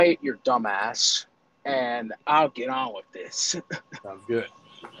your dumbass, and I'll get on with this. Sounds good.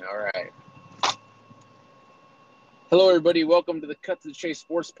 All right. Hello, everybody. Welcome to the Cut to the Chase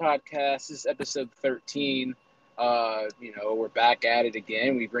Sports Podcast. This is episode 13. We're back at it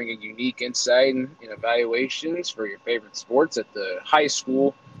again. We bring a unique insight and evaluations for your favorite sports at the high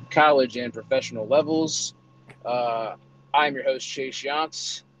school, college, and professional levels. I'm your host, Chase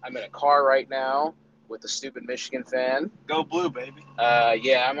Yonts. I'm in a car right now with a stupid Michigan fan. Go blue, baby.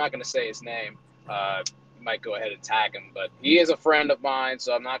 I'm not going to say his name. You might go ahead and tag him, but he is a friend of mine,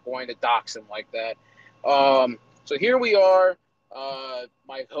 so I'm not going to dox him like that. So here we are.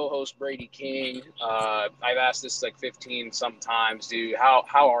 My co-host Brady King. I've asked this like 15 sometimes, dude. How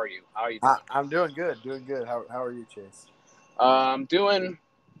are you? How are you doing? I'm doing good. Doing good. How are you, Chase? I'm doing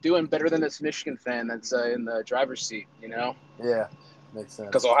better than this Michigan fan that's in the driver's seat. Yeah, makes sense.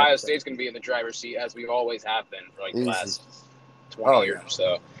 Because Ohio State's going to be in the driver's seat as we always have been for like the Easy. last 20 years or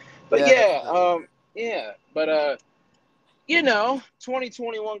so. But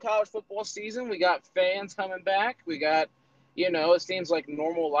 2021 college football season, we got fans coming back. We got, it seems like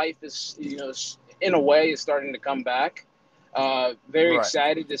normal life is, in a way is starting to come back. Very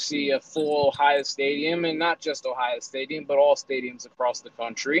excited to see a full Ohio Stadium, and not just Ohio Stadium, but all stadiums across the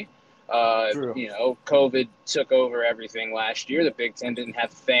country. True. COVID took over everything last year. The Big Ten didn't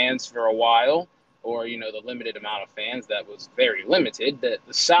have fans for a while, or, the limited amount of fans that was very limited. The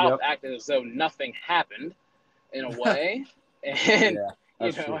South acted as though nothing happened in a way. And,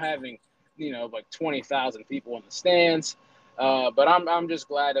 true. having, like 20,000 people in the stands. But I'm just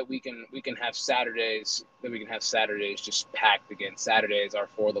glad that we can have Saturdays just packed again. Saturdays are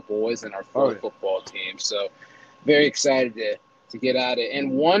for the boys and our full football team. So very excited to get at it.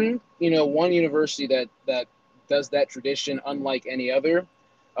 And one university that does that tradition unlike any other,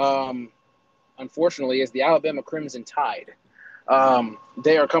 unfortunately, is the Alabama Crimson Tide.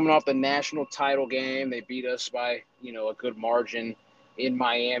 They are coming off the national title game. They beat us by, a good margin in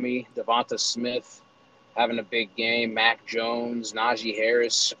Miami. Devonta Smith having a big game. Mac Jones, Najee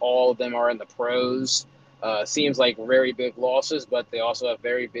Harris, all of them are in the pros. Seems like very big losses, but they also have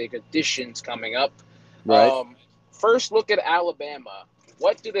very big additions coming up. Right. First, look at Alabama.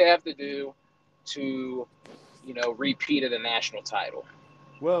 What do they have to do to, repeat at a national title?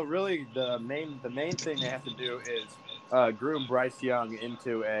 Well, really, the main thing they have to do is groom Bryce Young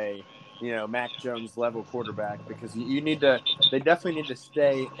into a Mac Jones level quarterback, because they definitely need to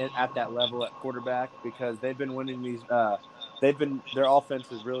stay at that level at quarterback, because they've been winning these. Their offense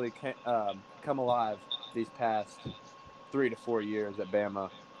has really come alive these past 3 to 4 years at Bama.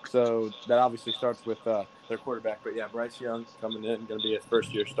 So that obviously starts with their quarterback. But yeah, Bryce Young coming in, going to be his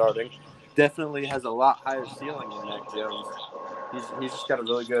first year starting. Definitely has a lot higher ceiling than Mac Jones. He's just got a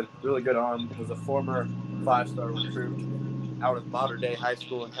really good arm. Was a former 5-star recruit out of modern day high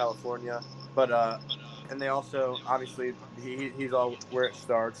school in California. But and they also obviously he's all where it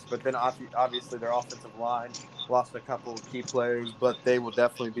starts. But then obviously their offensive line lost a couple of key players, but they will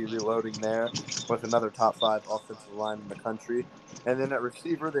definitely be reloading there with another top 5 offensive line in the country. And then at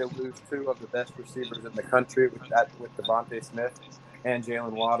receiver, they lose 2 of the best receivers in the country with Devontae Smith and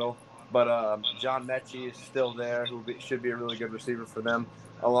Jalen Waddle. But John Mechie is still there, who should be a really good receiver for them,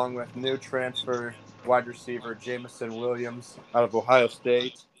 along with new transfer wide receiver Jamison Williams out of Ohio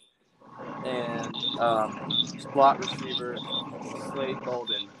State, and slot receiver Slade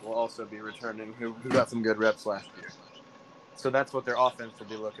Bolden will also be returning, who got some good reps last year. So that's what their offense will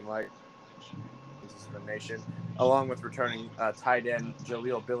be looking like in the nation, along with returning tight end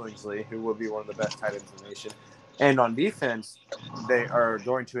Jaleel Billingsley, who will be one of the best tight ends in the nation. And on defense, they are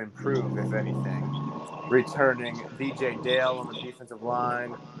going to improve, if anything. Returning DJ Dale on the defensive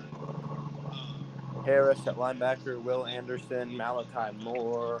line, Harris at linebacker, Will Anderson, Malachi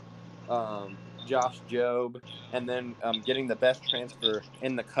Moore, Josh Jobe, and then getting the best transfer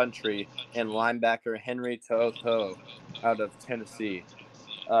in the country in linebacker Henry Toto out of Tennessee.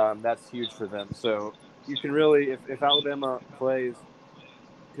 That's huge for them. So you can really, if Alabama plays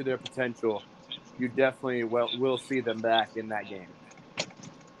to their potential, you definitely will see them back in that game.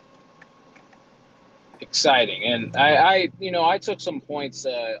 Exciting. And I took some points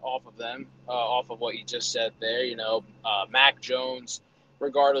off of them, off of what you just said there. Mac Jones,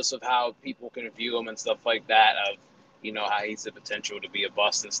 regardless of how people can view him and stuff like that, of how he's the potential to be a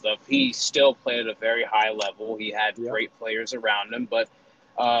bust and stuff, he still played at a very high level. He had great players around him, but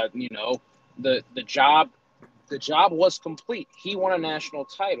the job was complete. He won a national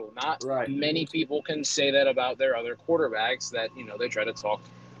title. Not many people can say that about their other quarterbacks that they try to talk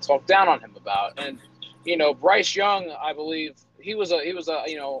down on him about. And Bryce Young, I believe wasn't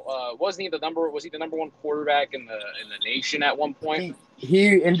he the number one quarterback in the nation at one point?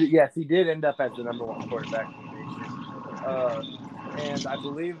 He did end up as the number one quarterback in the nation. And I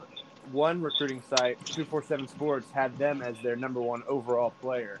believe one recruiting site, 247 Sports, had them as their number one overall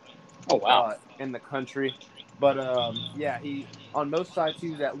player Oh wow. In the country. But he on most sites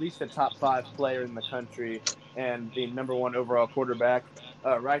he was at least a top 5 player in the country and the number one overall quarterback,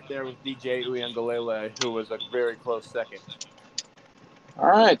 right there with DJ Uiagalelei, who was a very close second. All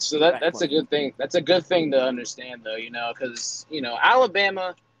right, so that's a good thing. That's a good thing to understand, though, because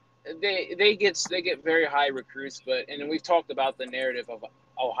Alabama, they get very high recruits, and we've talked about the narrative of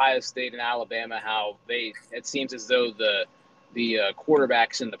Ohio State and Alabama, how it seems as though the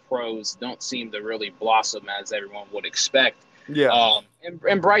quarterbacks in the pros don't seem to really blossom as everyone would expect. Yeah.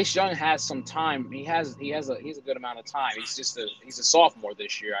 And Bryce Young has some time. He's a good amount of time. He's a sophomore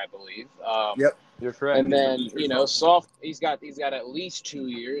this year, I believe. Yep, you're correct. And then he's got at least 2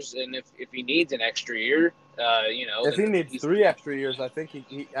 years, and if he needs an extra year, if he needs 3 extra years, I think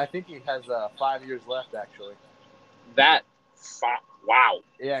he has 5 years left actually. Wow.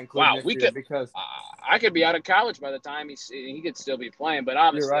 Yeah, including this year, because I could be out of college by the time he could still be playing, but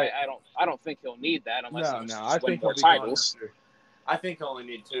obviously right. I don't think he'll need that unless he I think more titles. I think he'll only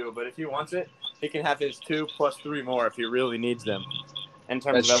need 2, but if he wants it, he can have his 2 plus 3 more if he really needs them in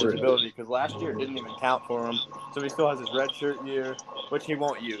terms of eligibility. Because last year didn't even count for him, so he still has his redshirt year, which he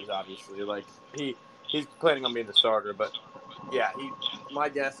won't use obviously. Like he's planning on being the starter, but yeah, my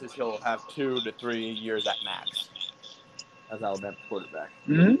guess is he'll have 2 to 3 years at max as Alabama quarterback.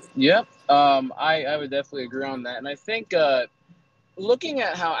 Mm-hmm. Yep. I would definitely agree on that. And I think looking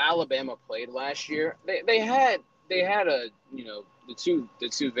at how Alabama played last year, they had the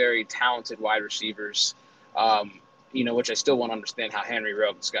two very talented wide receivers, which I still won't understand how Henry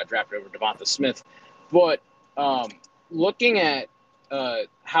Ruggs got drafted over Devonta Smith. But looking at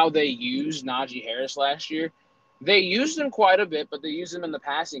how they used Najee Harris last year, they used him quite a bit, but they used him in the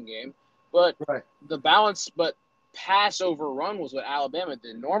passing game. But but pass over run was what Alabama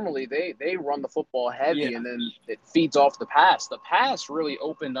did. Normally they run the football heavy and then it feeds off the pass. The pass really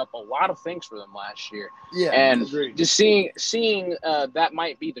opened up a lot of things for them last year. Yeah, and agreed. Just seeing that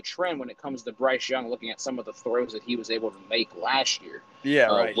might be the trend when it comes to Bryce Young, looking at some of the throws that he was able to make last year.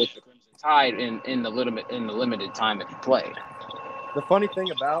 With the Crimson Tide in the limited time that he played. The funny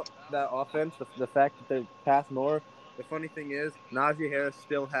thing about that offense, the fact that they pass more, the funny thing is Najee Harris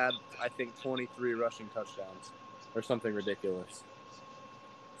still had, I think, 23 rushing touchdowns or something ridiculous.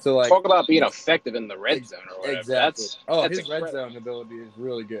 So talk about being effective in the red zone or whatever. Exactly. That's his incredible. Red zone ability is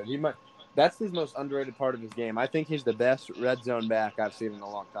really good. That's his most underrated part of his game. I think he's the best red zone back I've seen in a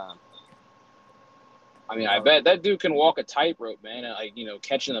long time. I mean, I bet that dude can walk a tightrope, man. And,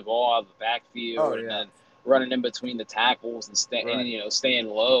 catching the ball out of the backfield and then running in between the tackles and staying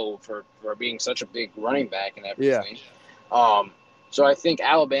low for being such a big running back and everything. Yeah. So I think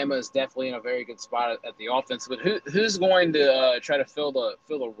Alabama is definitely in a very good spot at the offense. But who's going to try to fill the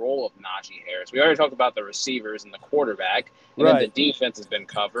role of Najee Harris? We already talked about the receivers and the quarterback, and then the defense has been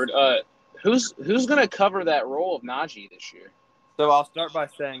covered. Who's going to cover that role of Najee this year? So I'll start by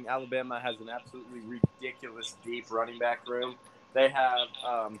saying Alabama has an absolutely ridiculous deep running back room. They have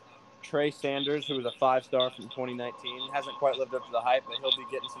Trey Sanders, who was a 5-star from 2019, hasn't quite lived up to the hype, but he'll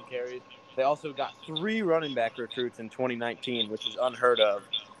be getting some carries. They also got 3 running back recruits in 2019, which is unheard of.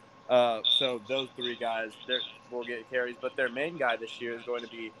 So those 3 guys will get carries, but their main guy this year is going to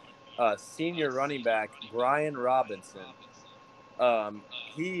be senior running back Brian Robinson.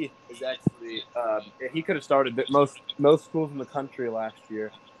 He is actually he could have started most schools in the country last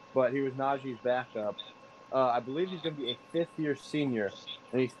year, but he was Najee's backup. I believe he's going to be a 5th-year senior,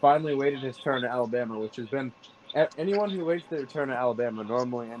 and he's finally waited his turn at Alabama, which has been anyone who waits their turn at Alabama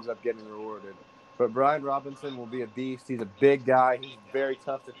normally ends up getting rewarded. But Brian Robinson will be a beast. He's a big guy. He's very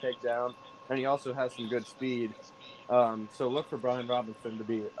tough to take down, and he also has some good speed. So look for Brian Robinson to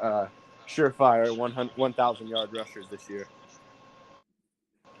be surefire 1,000-yard rushers this year.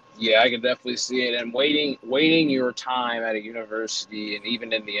 Yeah, I can definitely see it. And waiting your time at a university and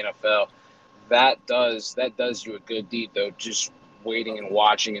even in the NFL, that does you a good deed, though. Just waiting and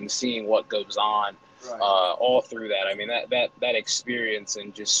watching and seeing what goes on all through that. I mean, that experience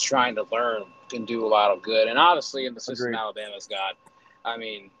and just trying to learn can do a lot of good. And obviously, in the system Alabama's got, I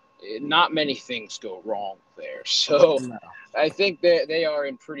mean, not many things go wrong there. So I think that they are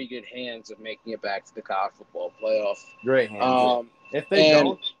in pretty good hands of making it back to the college football playoff. Great hands. If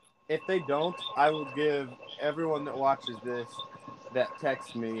they don't, I will give everyone that watches this that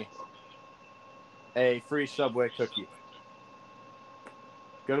texts me a free Subway cookie.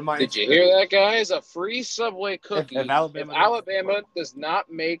 Go to my Did you Instagram. hear that, guys? A free Subway cookie. If Alabama Does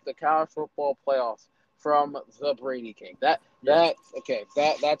not make the college football playoffs from the Brady King, Yes.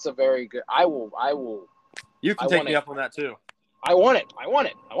 that's a very good. I will. You I can take want me it. up on that too. I want it. I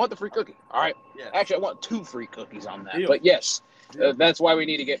want the free cookie. All right. Yes. Actually, I want 2 free cookies on that. Deal. But yes, Deal. that's why we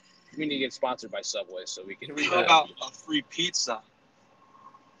need to get sponsored by Subway so we can. How about a free pizza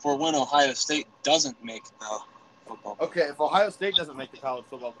for when Ohio State doesn't make the football playoff? Okay, if Ohio State doesn't make the college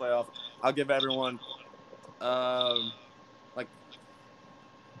football playoff, I'll give everyone,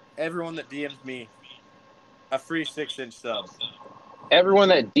 everyone that DMs me a free 6-inch sub. Everyone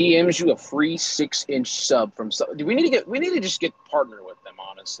that DMs you a free 6-inch sub from sub. We need to just get partnered with them,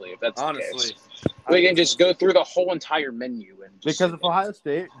 honestly. If that's the case, we can just go through the whole entire menu and just because if Ohio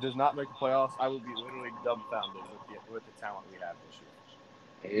State does not make the playoffs, I will be literally dumbfounded with the talent we have this year.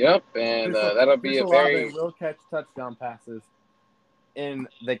 Yep, and that'll be a very. Will catch touchdown passes in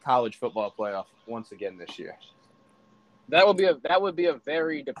the college football playoff once again this year. That would be a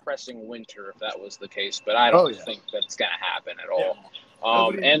very depressing winter if that was the case, but I don't think that's gonna happen at all.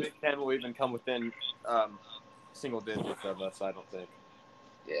 Nobody in the Big Ten will even come within single digits of us, I don't think.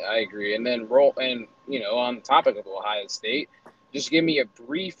 Yeah, I agree. And then on the topic of Ohio State, just give me a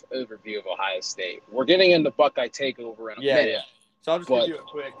brief overview of Ohio State. We're getting into Buckeye Takeover in a minute. Yeah. So I'll just give you a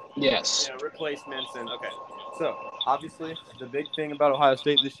quick replacements and okay. So obviously the big thing about Ohio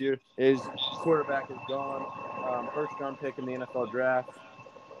State this year is quarterback is gone. First round pick in the NFL draft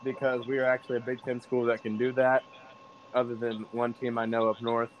because we are actually a Big Ten school that can do that, other than one team I know up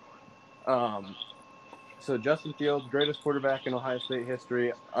north. So Justin Fields, greatest quarterback in Ohio State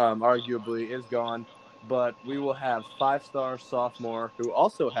history, arguably is gone. But we will have 5-star sophomore who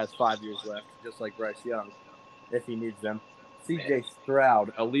also has 5 years left, just like Bryce Young, if he needs them. C.J.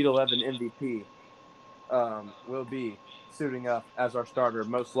 Stroud, Elite 11 MVP, will be suiting up as our starter,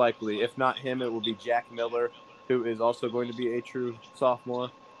 most likely. If not him, it will be Jack Miller, who is also going to be a true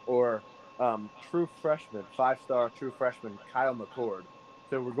sophomore, or true freshman, 5-star true freshman, Kyle McCord.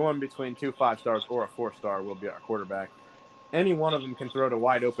 So we're going between 2 5-stars or a 4-star will be our quarterback. Any one of them can throw to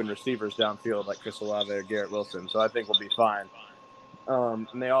wide open receivers downfield like Chris Olave or Garrett Wilson, so I think we'll be fine. And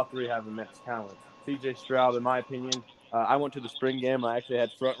they all 3 have immense talent. C.J. Stroud, in my opinion, I went to the spring game. I actually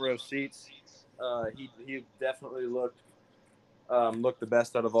had front row seats. He definitely looked the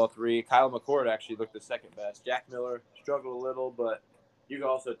best out of all 3. Kyle McCord actually looked the second best. Jack Miller struggled a little, but you can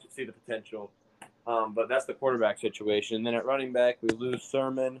also see the potential. But that's the quarterback situation. Then at running back, we lose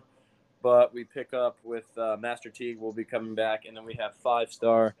Sermon, but we pick up with Master Teague will be coming back, and then we have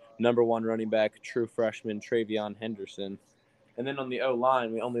 5-star number 1 running back, true freshman Travion Henderson. And then on the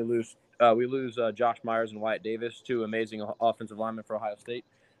O-line, we only lose Josh Myers and Wyatt Davis, 2 amazing offensive linemen for Ohio State.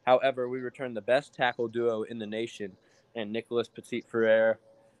 However, we return the best tackle duo in the nation, and Nicholas Petit-Frere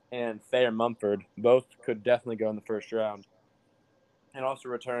and Thayer Mumford. Both could definitely go in the first round. And also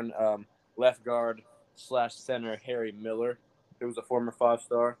return left guard / center Harry Miller, who was a former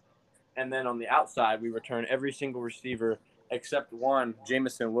 5-star. And then on the outside, we return every single receiver except one,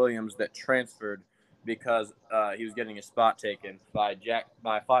 Jamison Williams, that transferred because he was getting his spot taken by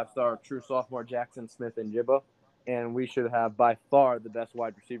 5-star true sophomore Jackson Smith and Jibba. And we should have by far the best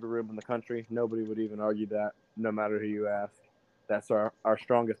wide receiver room in the country. Nobody would even argue that, no matter who you ask. That's our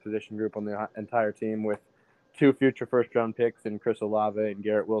strongest position group on the entire team, with 2 future first-round picks in Chris Olave and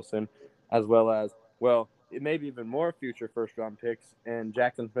Garrett Wilson, as well as, maybe even more future first-round picks in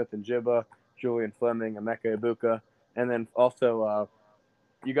Jackson Smith and Jibba, Julian Fleming, Emeka Ibuka, and then also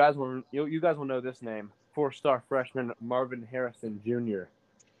you guys will know this name, 4-star freshman Marvin Harrison Jr.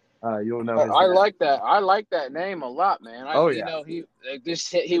 You'll know his I name. like that. I like that name a lot, man.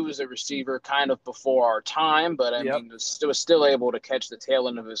 He was a receiver kind of before our time, but I mean, was still able to catch the tail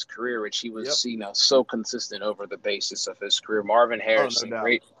end of his career, which he was, so consistent over the basis of his career. Marvin Harrison, no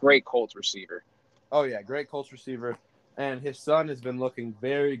great Colts receiver. Oh yeah, great Colts receiver, and his son has been looking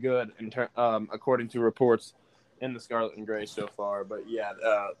very good according to reports in the Scarlet and Gray so far. But yeah,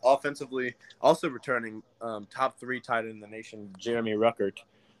 offensively, also returning top 3 tight end in the nation, Jeremy Ruckert.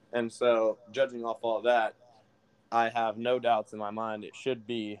 And so, judging off all that, I have no doubts in my mind it should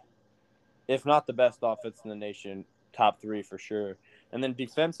be, if not the best offense in the nation, top 3 for sure. And then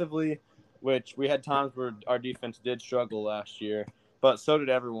defensively, which we had times where our defense did struggle last year, but so did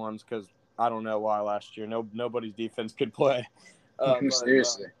everyone's, because I don't know why last year nobody's defense could play.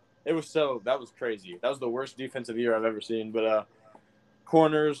 Seriously. That was crazy. That was the worst defensive year I've ever seen. But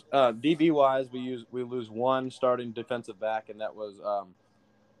corners, DB wise, we lose 1 starting defensive back, and that was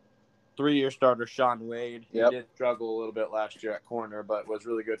 3-year starter Sean Wade. He did struggle a little bit last year at corner, but was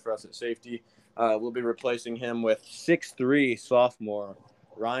really good for us at safety. We'll be replacing him with 6'3" sophomore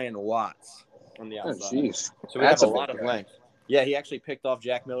Ryan Watts on the Oh, outside. jeez. So we That's have a a big lot of guy. length. Yeah, he actually picked off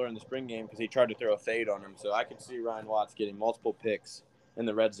Jack Miller in the spring game because he tried to throw a fade on him. So I could see Ryan Watts getting multiple picks in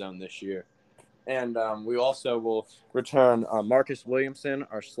the red zone this year. And we also will return Marcus Williamson,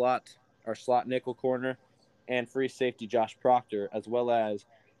 our slot nickel corner, and free safety Josh Proctor, as well as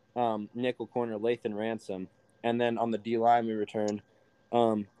nickel corner Lathan Ransom. And then on the D line, we return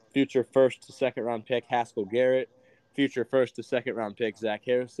future first to second round pick Haskell Garrett, future first to second round pick Zach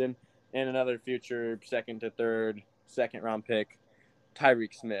Harrison, and another future second to second round pick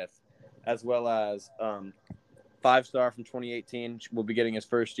Tyreek Smith, as well as 5-star from 2018 will be getting his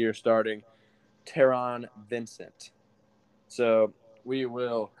first year starting Teron Vincent. So we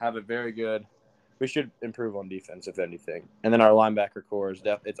will have a very good. We should improve on defense, if anything. And then our linebacker core is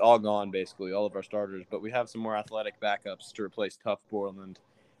it's all gone, basically, all of our starters. But we have some more athletic backups to replace Tough Borland.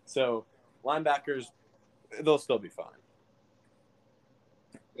 So linebackers, they'll still be fine.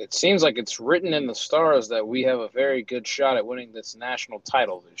 It seems like it's written in the stars that we have a very good shot at winning this national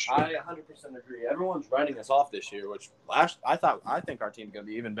title this year. I 100% agree. Everyone's writing us off this year, which I think our team's going to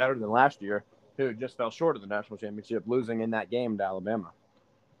be even better than last year, who just fell short of the national championship, losing in that game to Alabama.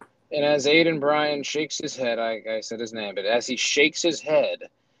 And as Aiden Bryan shakes his head, I said his name, but as he shakes his head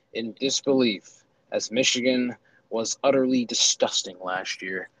in disbelief, as Michigan was utterly disgusting last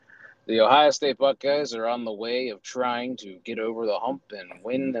year, the Ohio State Buckeyes are on the way of trying to get over the hump and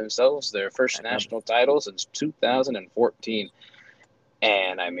win themselves their first national title since 2014.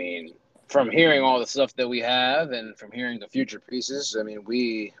 And I mean, from hearing all the stuff that we have and from hearing the future pieces, I mean,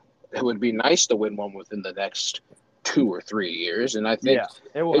 it would be nice to win one within the next 2 or 3 years, and I think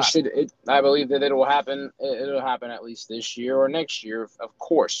it will happen. I believe that it'll happen. It'll happen at least this year or next year. Of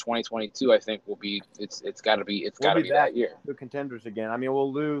course, 2022. I think will be. It's got to be that year. To contenders again. I mean,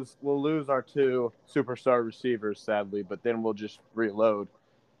 we'll lose our 2 superstar receivers, sadly, but then we'll just reload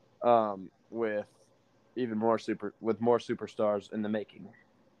with more superstars in the making.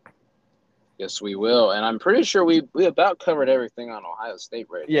 Yes, we will, and I'm pretty sure we about covered everything on Ohio State,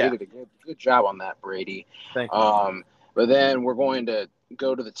 Brady. Yeah. You did a good job on that, Brady. Thank you. But then we're going to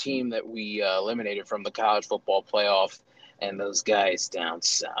go to the team that we eliminated from the college football playoff, and those guys down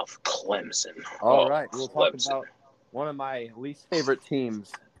south, Clemson. All right, we'll talk about one of my least favorite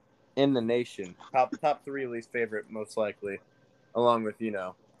teams in the nation. Top 3 least favorite, most likely, along with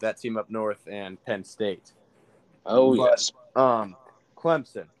that team up north and Penn State. Yes.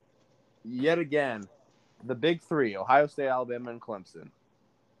 Clemson. Yet again, the big 3, Ohio State, Alabama, and Clemson.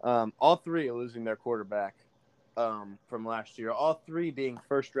 All 3 are losing their quarterback from last year. All 3 being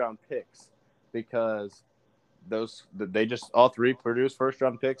first-round picks because all 3 produce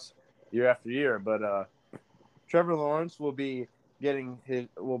first-round picks year after year. But Trevor Lawrence will be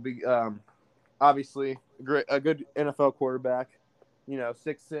obviously a good NFL quarterback.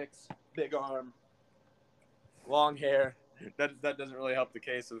 6'6", big arm, long hair. That doesn't really help the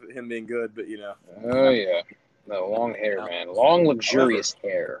case of him being good, but Oh yeah, the long hair, man, long luxurious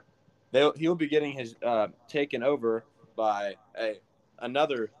hair. He'll be getting his taken over by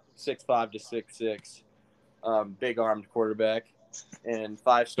another 6'5" to 6'6" big armed quarterback and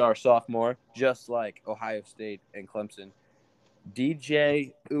 5-star sophomore, just like Ohio State and Clemson,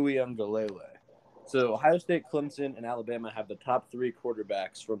 DJ Uiagalelei. So Ohio State, Clemson, and Alabama have the top 3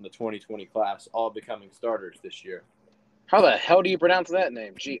 quarterbacks from the 2020 class, all becoming starters this year. How the hell do you pronounce that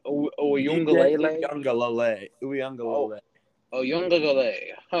name? Uiagalelei. Uiagalelei.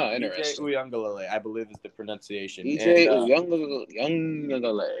 Huh, interesting. DJ Uiagalelei, I believe, is the pronunciation. DJ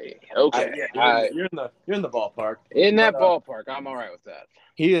Uiagalelei. Okay. You're in the ballpark. In that ballpark, I'm all right with that.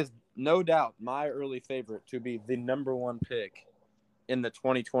 He is no doubt my early favorite to be the number 1 pick in the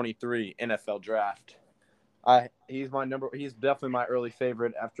 2023 NFL draft. He's definitely my early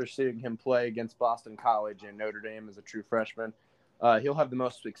favorite after seeing him play against Boston College and Notre Dame as a true freshman. He'll have the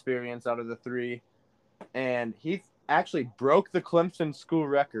most experience out of the 3, and he actually broke the Clemson school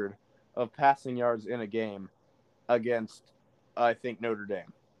record of passing yards in a game against, I think, Notre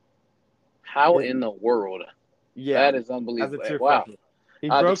Dame. How in the world? Yeah, that is unbelievable. As a true wow. freshman.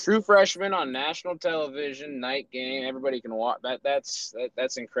 The true freshman on national television, night game, everybody can watch. That's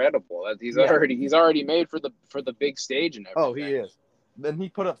incredible. He's already made for the big stage and everything. Oh, he is. Then he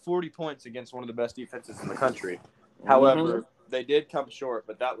put up 40 points against one of the best defenses in the country. However, they did come short,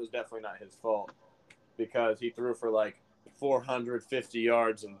 but that was definitely not his fault because he threw for like 450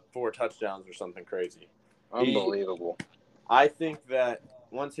 yards and 4 touchdowns or something crazy. Unbelievable. I think that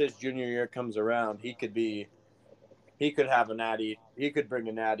once his junior year comes around, he could have a natty. He could bring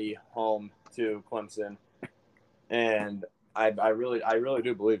a natty home to Clemson, and I really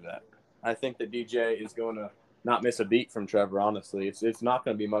do believe that. I think that DJ is going to not miss a beat from Trevor, honestly. It's not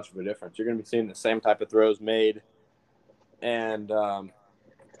going to be much of a difference. You're going to be seeing the same type of throws made and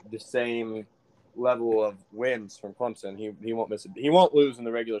the same level of wins from Clemson. He won't miss it. He won't lose in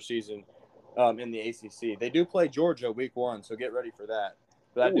the regular season in the ACC. They do play Georgia week 1, so get ready for that.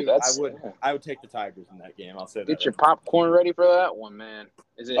 But Ooh, I would take the Tigers in that game. I'll say that. Get your popcorn ready for that one, man.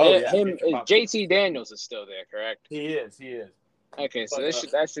 Is it him? JT Daniels is still there, correct? He is. Okay, so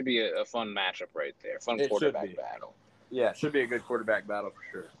that should be a fun matchup right there. Fun quarterback battle. Yeah, it should be a good quarterback battle for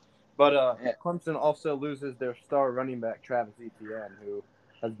sure. But Clemson also loses their star running back, Travis Etienne, who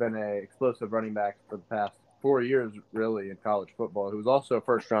has been an explosive running back for the past 4 years, really, in college football, who was also a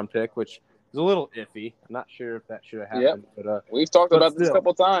first-round pick, which is a little iffy. I'm not sure if that should have happened. Yep. But we've talked about this a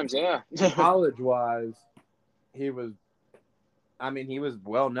couple times, yeah. College-wise, he was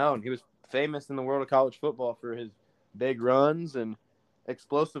well-known. He was famous in the world of college football for his big runs and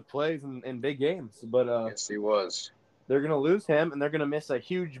explosive plays in big games. But yes, he was. They're going to lose him, and they're going to miss a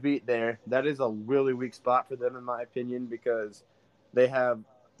huge beat there. That is a really weak spot for them, in my opinion, because they have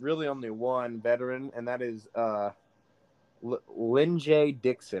really only one veteran, and that is Lynjay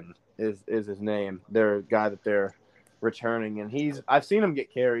Dixon is his name. Their guy that they're returning, and I've seen him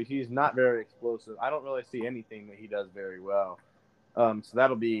get carries. He's not very explosive. I don't really see anything that he does very well. So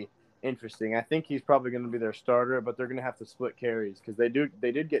that'll be interesting. I think he's probably going to be their starter, but they're going to have to split carries because they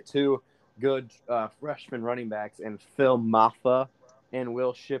did get two good freshman running backs in Phil Maffa and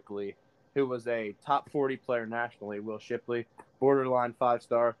Will Shipley, who was a top 40 player nationally. Will Shipley, borderline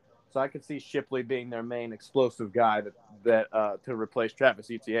 5-star. So I could see Shipley being their main explosive guy that to replace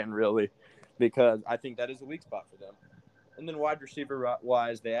Travis Etienne, really, because I think that is a weak spot for them. And then wide receiver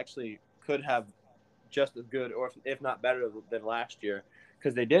wise, they actually could have just as good, or if not better than last year,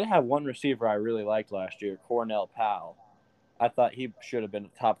 because they did have one receiver I really liked last year, Cornell Powell. I thought he should have been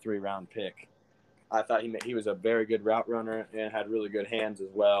a top 3 round pick. I thought he was a very good route runner and had really good hands as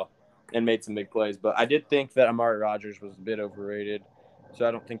well and made some big plays. But I did think that Amari Rodgers was a bit overrated, so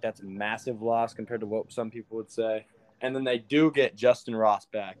I don't think that's a massive loss compared to what some people would say. And then they do get Justin Ross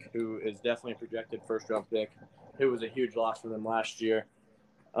back, who is definitely a projected first-round pick, who was a huge loss for them last year.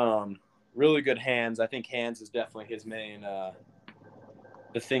 Really good hands. I think hands is definitely his main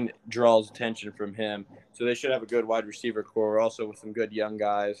the thing that draws attention from him. So they should have a good wide receiver core, also with some good young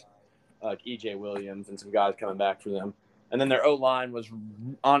guys like E.J. Williams and some guys coming back for them. And then their O-line was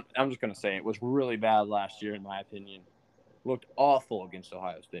I'm just going to say it was really bad last year, in my opinion. Looked awful against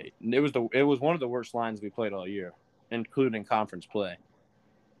Ohio State. And it was one of the worst lines we played all year, including conference play.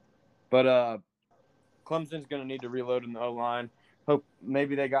 But Clemson's going to need to reload in the O-line. Hope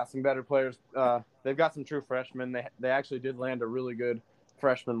maybe they got some better players. They've got some true freshmen. They actually did land a really good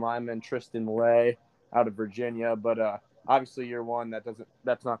freshman lineman, Tristan Lay, out of Virginia. But obviously, year one,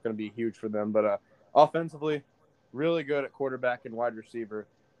 that's not going to be huge for them. But offensively, really good at quarterback and wide receiver.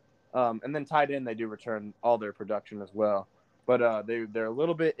 And then tight end, they do return all their production as well. But they're a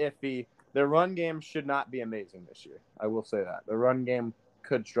little bit iffy. Their run game should not be amazing this year. I will say that. The run game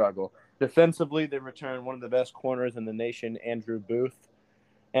could struggle. Defensively, they return one of the best corners in the nation, Andrew Booth.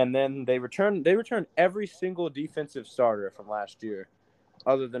 And then they return every single defensive starter from last year,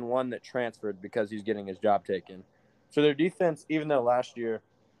 other than one that transferred because he's getting his job taken. So their defense, even though last year,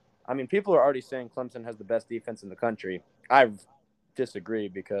 I mean, people are already saying Clemson has the best defense in the country. I disagree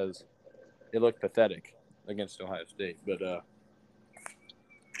because it looked pathetic against Ohio State. But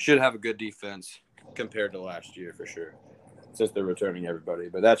should have a good defense compared to last year for sure, since they're returning everybody.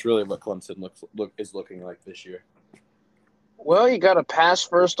 But that's really what Clemson is looking like this year. Well, you got a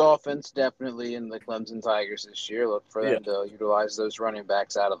pass-first offense definitely in the Clemson Tigers this year. Look for them to utilize those running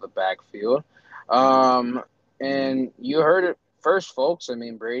backs out of the backfield. And you heard it first, folks. I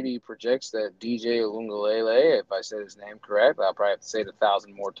mean, Brady projects that DJ Olungalele, if I said his name correct, I'll probably have to say it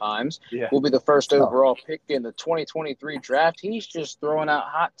 1,000 more times, will be the first overall pick in the 2023 draft. He's just throwing out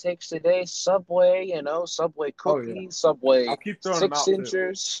hot takes today. Subway, Subway cookies, Subway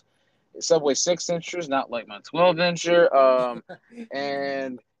 6-inchers. Subway 6-inchers, not like my 12-incher.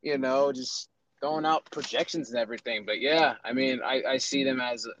 And, just throwing out projections and everything. But, yeah, I mean, I see them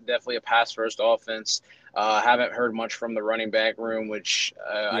as definitely a pass-first offense. Haven't heard much from the running back room, which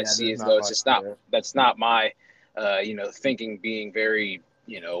I see as though it's just that's not my, thinking being very,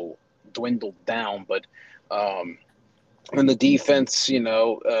 dwindled down. But in the defense,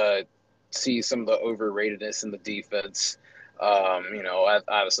 see some of the overratedness in the defense.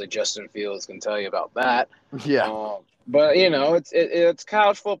 Obviously Justin Fields can tell you about that. Yeah. But it's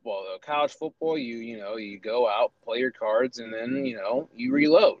college football though. College football, you go out, play your cards, and then you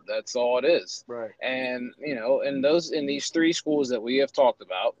reload. That's all it is. Right. And in these three schools that we have talked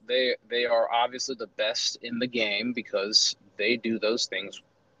about, they are obviously the best in the game because they do those things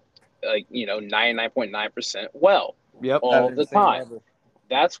 99.9% well Yep. all At an the insane time. level.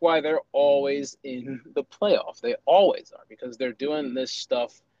 That's why they're always in the playoff. They always are because they're doing this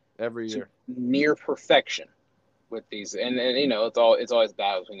stuff Every to year. near perfection with these, and it's always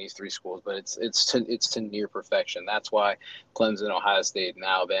bad between these three schools, but it's to near perfection. That's why Clemson, Ohio State, and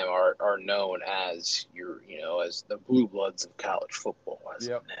Alabama are known as as the blue bloods of college football.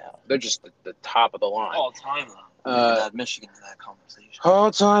 Yep. Now they're just the top of the line All time, though. You can add Michigan to that conversation. all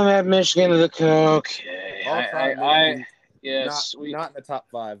time at Michigan. Okay, All time Michigan. yes, not in the top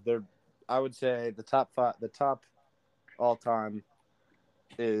 5. I would say the top 5. The top all time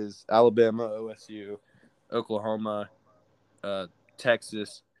is Alabama, OSU, Oklahoma,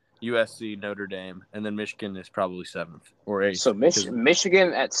 Texas, USC, Notre Dame, and then Michigan is probably 7th or 8th. So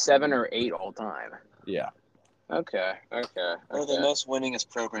Michigan at 7 or 8 all time. Yeah. Okay. They're the most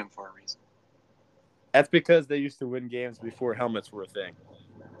winningest program for a reason. That's because they used to win games before helmets were a thing.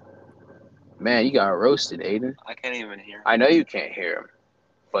 Man, you got roasted, Aiden. I can't even hear. I know you can't hear him,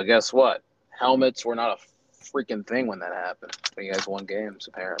 but guess what? Helmets were not a freaking thing when that happened. You guys won games,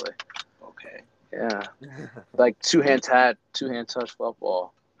 apparently. Okay. Yeah, like two-hand touch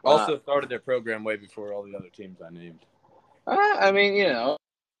football. Also started their program way before all the other teams I named. I mean,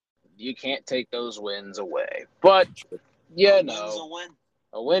 you can't take those wins away. But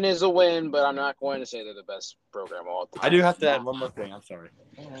a win is a win, but I'm not going to say they're the best program of all time. I do have to add one more thing. I'm sorry.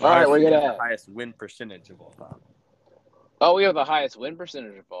 All right, we're gonna the highest win percentage of all time. Oh, we have the highest win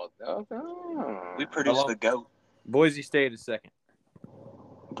percentage of all time. Oh. We produced the GOAT. Boise State is 2nd.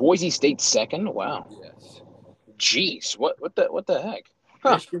 Boise State 2nd? Wow. Yes. Jeez, what the heck?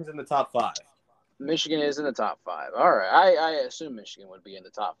 Huh. Michigan's in the top 5. Michigan is in the top 5. All right, I assume Michigan would be in the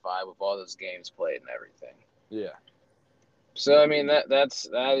top 5 with all those games played and everything. Yeah. So I mean that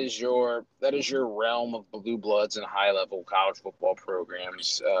is your realm of blue bloods and high level college football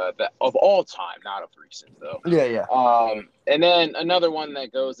programs that of all time, not of recent though. Yeah. And then another one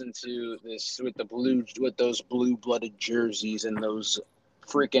that goes into this with those blue blooded jerseys and those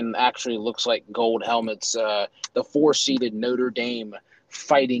freaking actually looks like gold helmets. The 4-seeded Notre Dame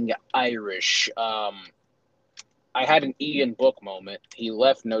Fighting Irish. I had an Ian Book moment. He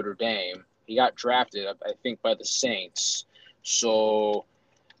left Notre Dame. He got drafted, I think, by the Saints. So,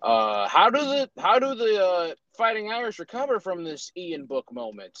 how do the Fighting Irish recover from this Ian Book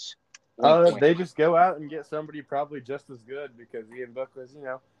moment? They just go out and get somebody probably just as good because Ian Book was,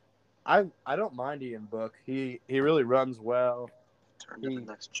 I don't mind Ian Book. He really runs well. Turn to the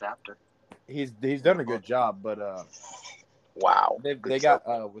next chapter. He's done a good job, but wow, they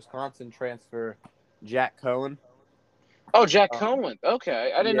got Wisconsin transfer Jack Cohen. Oh, Jack Cohen.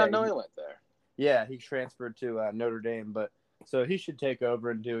 Okay, I did not know he went there. Yeah, he transferred to Notre Dame, but so he should take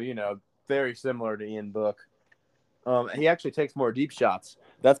over and do very similar to Ian Book. He actually takes more deep shots.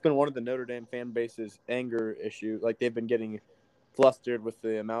 That's been one of the Notre Dame fan base's anger issue. Like they've been getting flustered with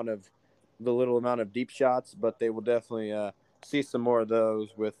the little amount of deep shots, but they will definitely see some more of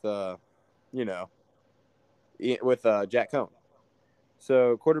those with Jack Cohen.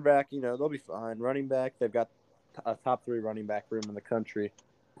 So quarterback, they'll be fine. Running back, they've got a top 3 running back room in the country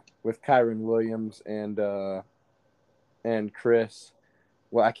with Kyron Williams and Chris.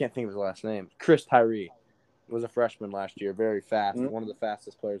 Well, I can't think of his last name. Chris Tyree was a freshman last year, very fast, one of the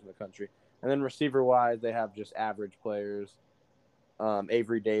fastest players in the country. And then receiver-wise, they have just average players.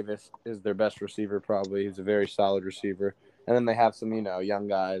 Avery Davis is their best receiver probably. He's a very solid receiver. And then they have some, young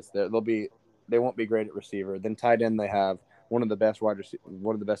guys. They won't be great at receiver. Then tight end, they have one of the best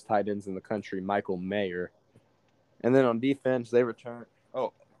tight ends in the country, Michael Mayer. And then on defense, they return.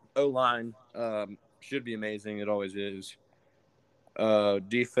 O-line should be amazing. It always is.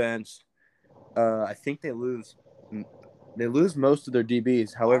 Defense, I think they lose most of their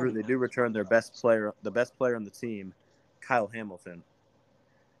DBs. However, they do return the best player on the team, Kyle Hamilton.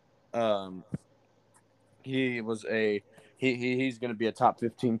 He's going to be a top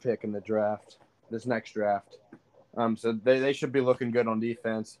 15 pick in the draft, this next draft. So they should be looking good on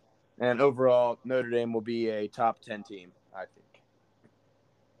defense. And overall, Notre Dame will be a top 10 team, I think.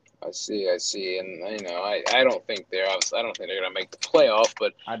 I see, and I don't think they're going to make the playoff,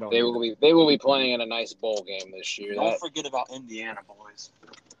 but they will be playing in a nice bowl game this year. Don't forget about Indiana, boys.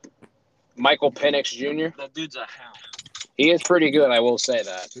 Michael Penix Jr. That dude's a hound. He is pretty good, I will say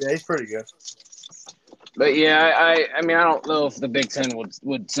that. Yeah, he's pretty good. But yeah, I mean, I don't know if the Big Ten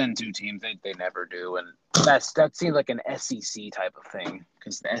would send 2 teams. They never do, and that seems like an SEC type of thing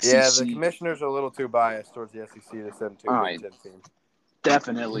because the Yeah, the SEC commissioners are a little too biased towards the SEC to send two Big Ten teams.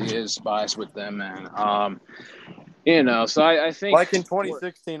 definitely is biased with them, man. So I think Like in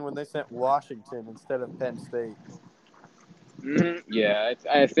 2016 when they sent Washington instead of Penn State. Yeah,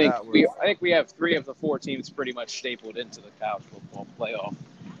 I think That was we have 3 of the 4 teams pretty much stapled into the college football playoff.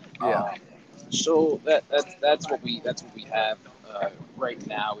 yeah. So that's what we have right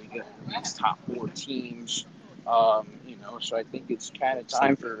now. We get these top 4 teams. So I think it's kind of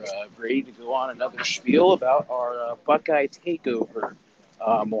time for Brady to go on another spiel about our Buckeye Takeover.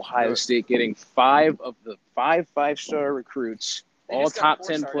 Ohio State getting 5 of the 5-star recruits, all top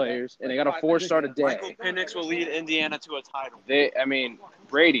 10 players, and they got a 4-star today. Michael Penix will lead Indiana to a title.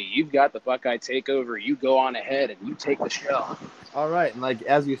 Brady, you've got the Buckeye Takeover. You go on ahead and you take the show. All right, and like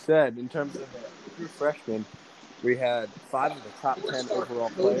as you said, in terms of true freshmen, we had 5 of the top 10 overall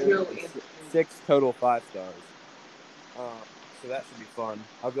players and 6 total 5-stars. So that should be fun.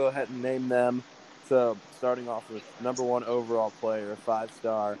 I'll go ahead and name them. So starting off with number 1 overall player,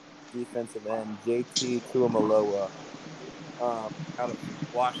 5-star defensive end JT Tuimoloau, out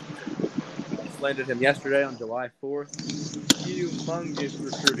of Washington. Slated him yesterday on July 4th. Humongous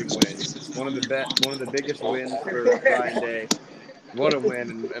recruiting win. One of the biggest wins for Ryan Day. What a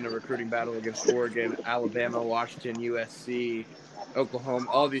win in a recruiting battle against Oregon, Alabama, Washington, USC, Oklahoma.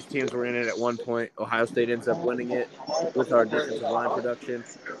 All these teams were in it at one point. Ohio State ends up winning it with our defensive line production.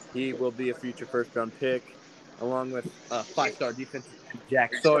 He will be a future first-round pick, along with a 5-star defensive end,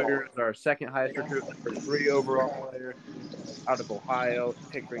 Jack Sawyer, is our second highest recruit, number 3 overall player out of Ohio,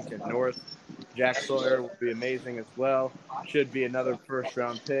 Pickerington North. Jack Sawyer will be amazing as well. Should be another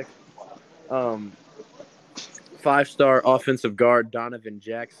first-round pick. 5-star offensive guard Donovan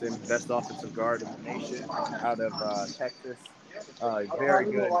Jackson, best offensive guard in the nation out of Texas. Very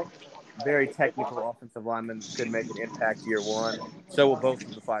good, very technical offensive lineman, could make an impact year one. So will both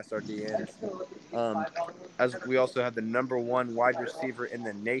of the 5-star DNs. As we also have the number 1 wide receiver in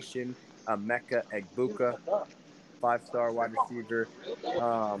the nation, Emeka Egbuka, 5-star wide receiver.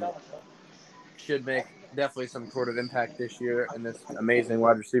 Should make definitely some sort of impact this year in this amazing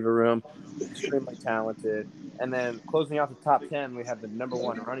wide receiver room. Extremely talented. And then closing out the top 10, we have the number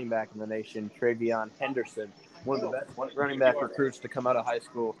 1 running back in the nation, Travion Henderson, one of the best running back recruits to come out of high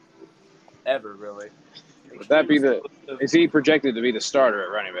school ever, really. Would that be is he projected to be the starter at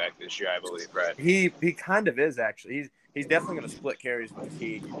running back this year, I believe, right? He kind of is, actually. He's definitely going to split carries with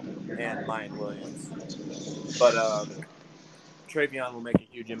Teague and Mayan Williams. But Travion will make a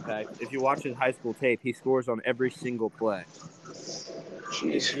huge impact. If you watch his high school tape, he scores on every single play.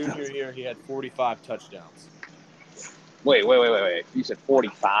 His junior year, he had 45 touchdowns. Wait. You said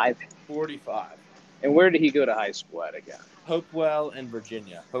 45? 45. And where did he go to high school at again? Hopewell in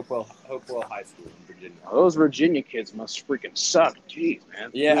Virginia. Hopewell High School in Virginia. Oh, those Virginia kids must freaking suck. Jeez, man.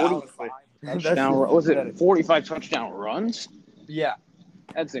 Yeah, 45 touchdown. Was it 45 touchdown runs? Yeah.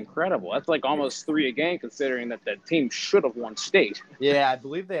 That's incredible. That's like almost 3 a game, considering that the team should have won state. Yeah, I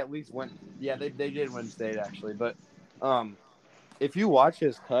believe they at least went. Yeah, they did win state, actually. But if you watch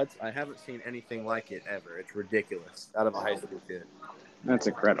his cuts, I haven't seen anything like it ever. It's ridiculous out of a high school kid. That's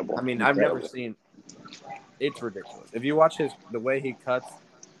incredible. I mean, I've never seen. It's ridiculous. If you watch the way he cuts,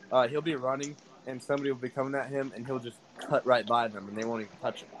 he'll be running and somebody will be coming at him and he'll just cut right by them and they won't even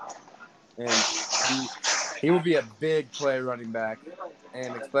touch him. And he will be a big play running back,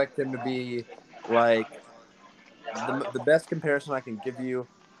 and expect him to be like the best comparison I can give you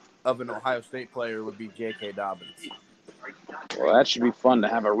of an Ohio State player would be J.K. Dobbins. Well, that should be fun to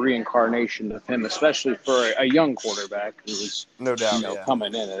have a reincarnation of him, especially for a young quarterback who's no doubt,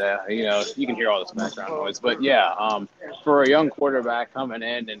 coming in. You can hear all this background noise, but for a young quarterback coming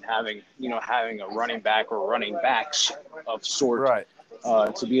in and having a running back or running backs of sort, right.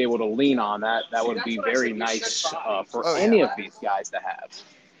 To be able to lean on that would be very nice for any of these guys to have.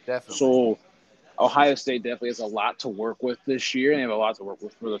 Definitely. So Ohio State definitely has a lot to work with this year, and they have a lot to work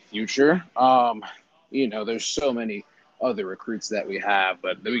with for the future. There's so many other recruits that we have,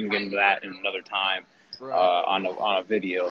 but we can get into that in another time on a video.